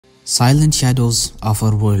Silent shadows of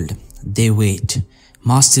our world, they wait,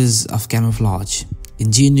 masters of camouflage,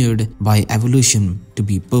 engineered by evolution to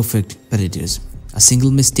be perfect predators. A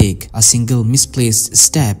single mistake, a single misplaced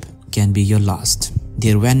step can be your last.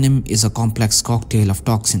 Their venom is a complex cocktail of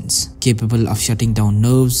toxins, capable of shutting down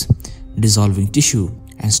nerves, dissolving tissue,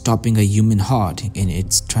 and stopping a human heart in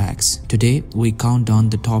its tracks. Today, we count down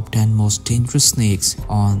the top 10 most dangerous snakes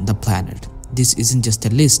on the planet. This isn't just a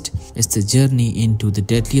list, it's a journey into the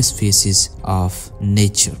deadliest faces of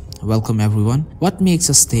nature. Welcome everyone. What makes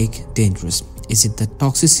a snake dangerous? Is it the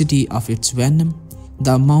toxicity of its venom,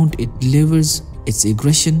 the amount it delivers, its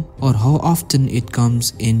aggression, or how often it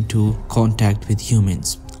comes into contact with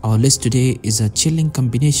humans? Our list today is a chilling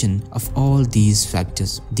combination of all these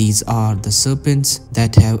factors. These are the serpents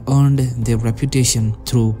that have earned their reputation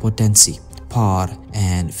through potency, power,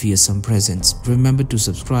 and fearsome presence. Remember to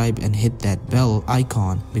subscribe and hit that bell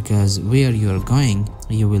icon, because where you are going,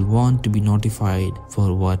 you will want to be notified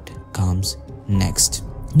for what comes next.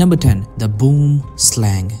 Number 10. The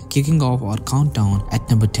boomslang. Kicking off our countdown at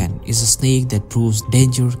number 10 is a snake that proves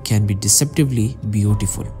danger can be deceptively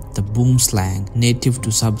beautiful. The boomslang, native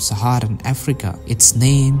to sub-Saharan Africa, its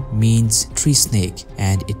name means tree snake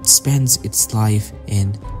and it spends its life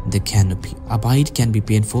in the canopy. A bite can be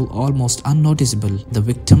painful, almost unnoticeable. The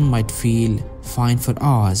victim might feel fine for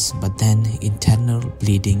hours, but then internal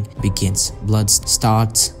bleeding begins. Blood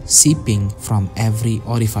starts seeping from every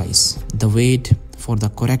orifice. The wait for the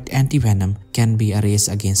correct antivenom can be a race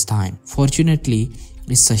against time. Fortunately,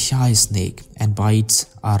 it's a shy snake and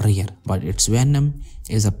bites are rare, but its venom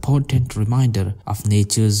is a potent reminder of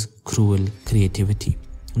nature's cruel creativity.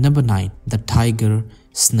 Number 9. The tiger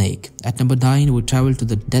snake. At number 9, we travel to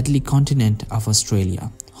the deadly continent of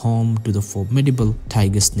Australia, home to the formidable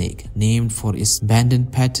tiger snake. Named for its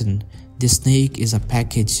banded pattern, this snake is a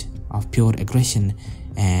package of pure aggression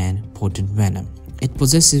and potent venom. It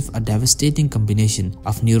possesses a devastating combination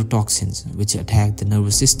of neurotoxins which attack the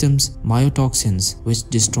nervous systems, myotoxins which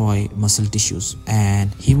destroy muscle tissues,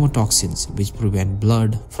 and hemotoxins which prevent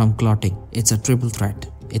blood from clotting. It's a triple threat.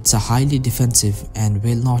 It's a highly defensive and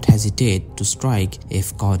will not hesitate to strike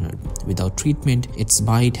if cornered. Without treatment, its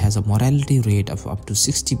bite has a mortality rate of up to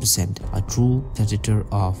 60%, a true predator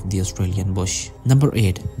of the Australian bush. Number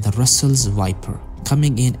 8. The Russell's viper.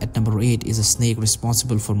 Coming in at number 8 is a snake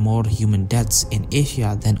responsible for more human deaths in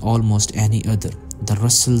Asia than almost any other. The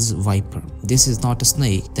Russell's viper. This is not a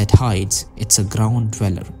snake that hides, it's a ground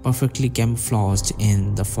dweller, perfectly camouflaged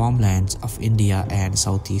in the farmlands of India and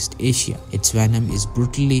Southeast Asia. Its venom is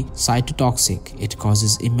brutally cytotoxic. It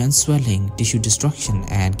causes immense swelling, tissue destruction,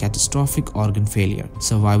 and catastrophic organ failure.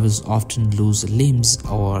 Survivors often lose limbs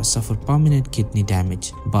or suffer permanent kidney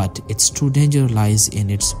damage, but its true danger lies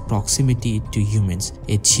in its proximity to humans.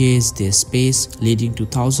 It shares their space, leading to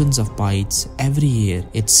thousands of bites every year.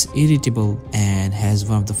 It's irritable and has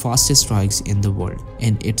one of the fastest strikes in the world.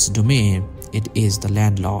 In its domain, it is the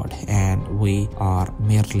landlord and we are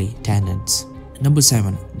merely tenants. Number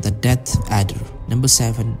 7. The death adder. Number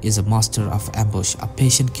 7 is a master of ambush, a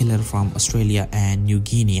patient killer from Australia and New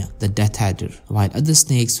Guinea. The death adder. While other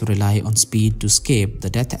snakes rely on speed to escape, the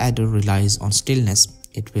death adder relies on stillness.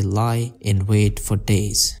 It will lie in wait for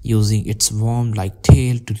days, using its worm-like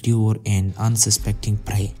tail to lure in unsuspecting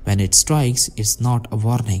prey. When it strikes, it's not a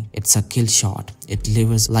warning, it's a kill shot. It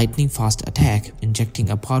delivers lightning-fast attack, injecting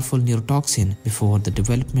a powerful neurotoxin before the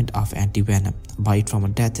development of antivenom. A bite from a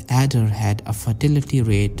death adder had a fatality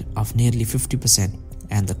rate of nearly 50%,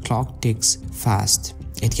 and the clock ticks fast.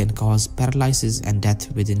 It can cause paralysis and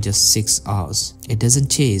death within just 6 hours. It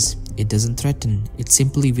doesn't chase, it doesn't threaten, it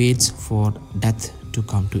simply waits for death to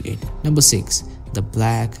come to it. Number 6. The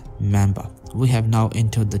black mamba. We have now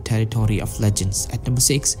entered the territory of legends. At number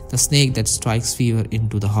 6, the snake that strikes fear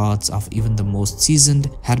into the hearts of even the most seasoned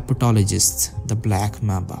herpetologists, the black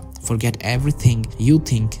mamba. Forget everything you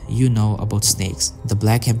think you know about snakes. The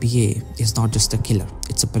black mamba is not just a killer,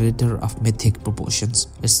 it's a predator of mythic proportions.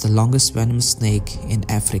 It's the longest venomous snake in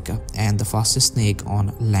Africa and the fastest snake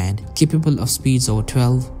on land, capable of speeds over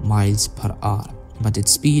 12 miles per hour. But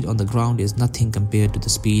its speed on the ground is nothing compared to the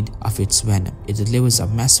speed of its venom. It delivers a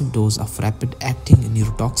massive dose of rapid-acting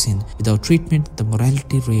neurotoxin. Without treatment, the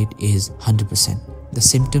mortality rate is 100%. The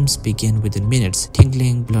symptoms begin within minutes: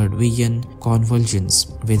 tingling, blurred vision,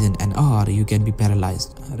 convulsions. Within an hour, you can be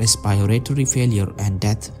paralyzed. Respiratory failure and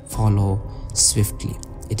death follow swiftly.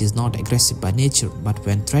 It is not aggressive by nature, but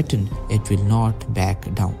when threatened, it will not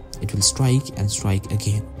back down. It will strike and strike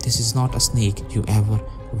again. This is not a snake you ever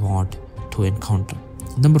want to encounter.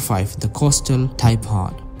 Number 5. The coastal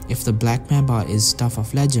taipan. If the black mamba is stuff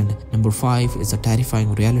of legend, number 5 is a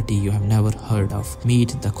terrifying reality you have never heard of.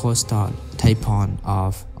 Meet the coastal taipan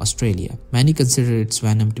of Australia. Many consider its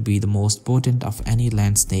venom to be the most potent of any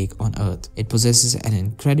land snake on earth. It possesses an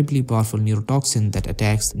incredibly powerful neurotoxin that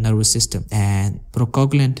attacks the nervous system and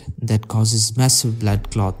procoagulant that causes massive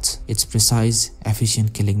blood clots. It's precise,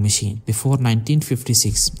 efficient killing machine. Before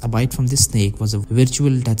 1956, a bite from this snake was a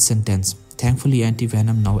virtual death sentence. Thankfully,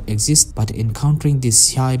 anti-venom now exists, but encountering this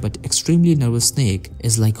shy but extremely nervous snake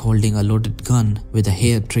is like holding a loaded gun with a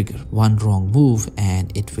hair trigger. One wrong move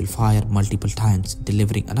and it will fire multiple times,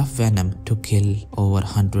 delivering enough venom to kill over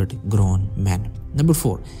 100 grown men. Number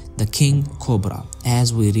 4. The king cobra.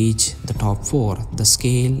 As we reach the top 4, the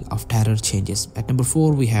scale of terror changes. At number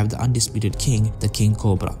 4, we have the undisputed king, the king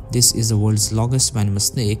cobra. This is the world's longest venomous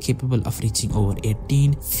snake, capable of reaching over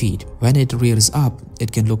 18 feet. When it rears up,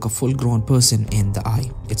 it can look a full-grown person in the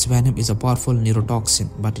eye. Its venom is a powerful neurotoxin,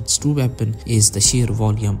 but its true weapon is the sheer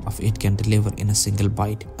volume of it can deliver in a single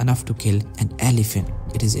bite, enough to kill an elephant.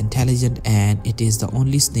 It is intelligent, and it is the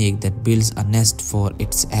only snake that builds a nest for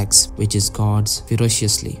its eggs, which it guards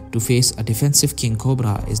ferociously. To face a defensive king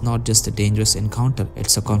cobra is not just a dangerous encounter,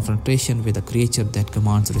 it's a confrontation with a creature that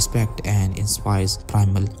commands respect and inspires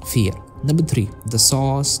primal fear. Number 3. The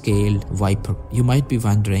saw-scaled viper. You might be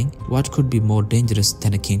wondering, what could be more dangerous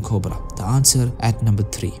than a king cobra? The answer at number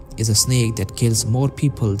 3 is a snake that kills more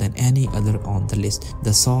people than any other on the list.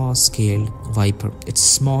 The saw-scaled viper. It's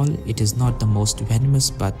small, it is not the most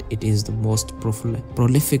venomous, but it is the most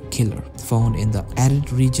prolific killer found in the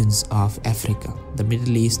arid regions of Africa, the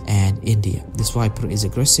Middle East and India. This viper is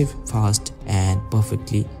aggressive, fast and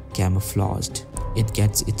perfectly camouflaged. It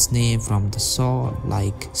gets its name from the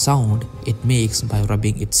saw-like sound it makes by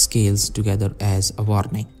rubbing its scales together as a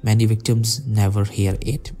warning. Many victims never hear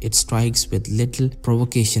it. It strikes with little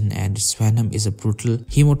provocation, and its venom is a brutal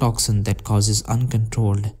hemotoxin that causes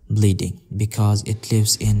uncontrolled bleeding. Because it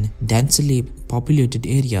lives in densely populated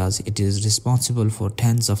areas, it is responsible for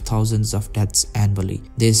tens of thousands of deaths annually.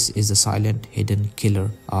 This is the silent hidden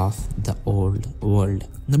killer of the old world.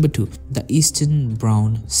 Number 2. The eastern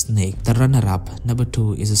brown snake. The runner-up, number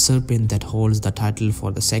 2, is a serpent that holds the title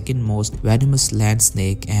for the second most venomous land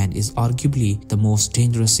snake and is arguably the most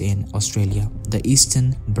dangerous in Australia. The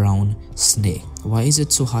eastern brown snake. Why is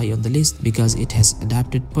it so high on the list? Because it has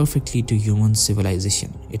adapted perfectly to human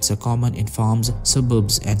civilization. It's a common in farms,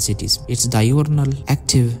 suburbs and cities. It's diurnal,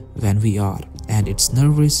 active when we are, and it's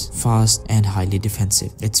nervous, fast and highly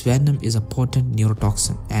defensive. Its venom is a potent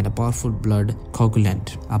neurotoxin and a powerful blood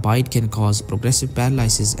coagulant. A bite can cause progressive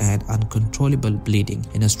paralysis and uncontrollable bleeding.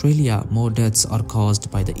 In Australia, more deaths are caused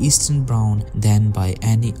by the eastern brown than by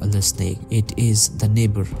any other snake. It is the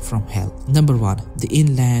neighbor from hell. Number 1. The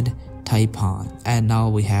inland taipan. And now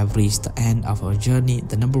we have reached the end of our journey.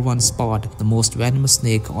 The number 1 spot, the most venomous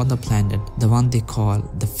snake on the planet, the one they call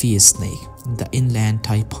the fierce snake, the inland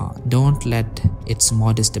taipan. Don't let its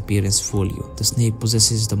modest appearance fool you. The snake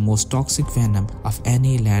possesses the most toxic venom of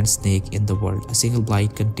any land snake in the world. A single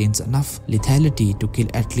bite contains enough lethality to kill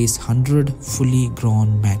at least 100 fully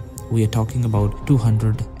grown men. We are talking about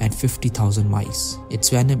 250,000 mice. Its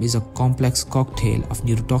venom is a complex cocktail of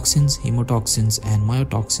neurotoxins, hemotoxins, and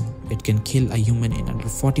myotoxin. It can kill a human in under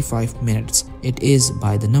 45 minutes. It is,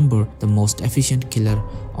 by the number, the most efficient killer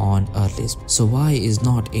on Earth. So why is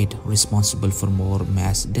not it responsible for more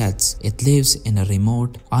mass deaths? It lives in a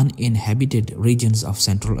remote, uninhabited regions of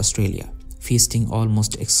Central Australia, feasting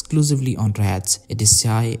almost exclusively on rats. It is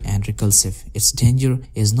shy and repulsive. Its danger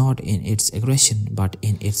is not in its aggression, but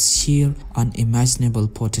in its sheer unimaginable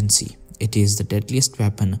potency. It is the deadliest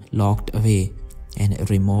weapon locked away in a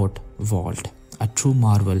remote vault, a true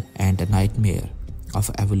marvel and a nightmare of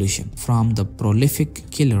evolution. From the prolific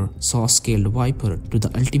killer saw-scaled viper to the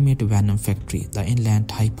ultimate venom factory, the inland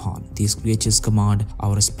taipan, these creatures command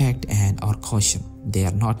our respect and our caution. They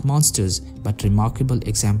are not monsters, but remarkable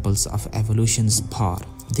examples of evolution's power.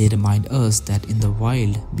 They remind us that in the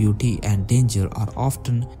wild, beauty and danger are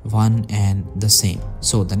often one and the same.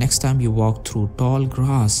 So the next time you walk through tall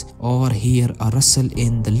grass or hear a rustle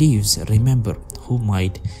in the leaves, remember who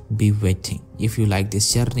might be waiting. If you like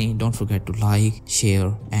this journey, don't forget to like,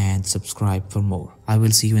 share and subscribe for more. I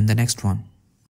will see you in the next one.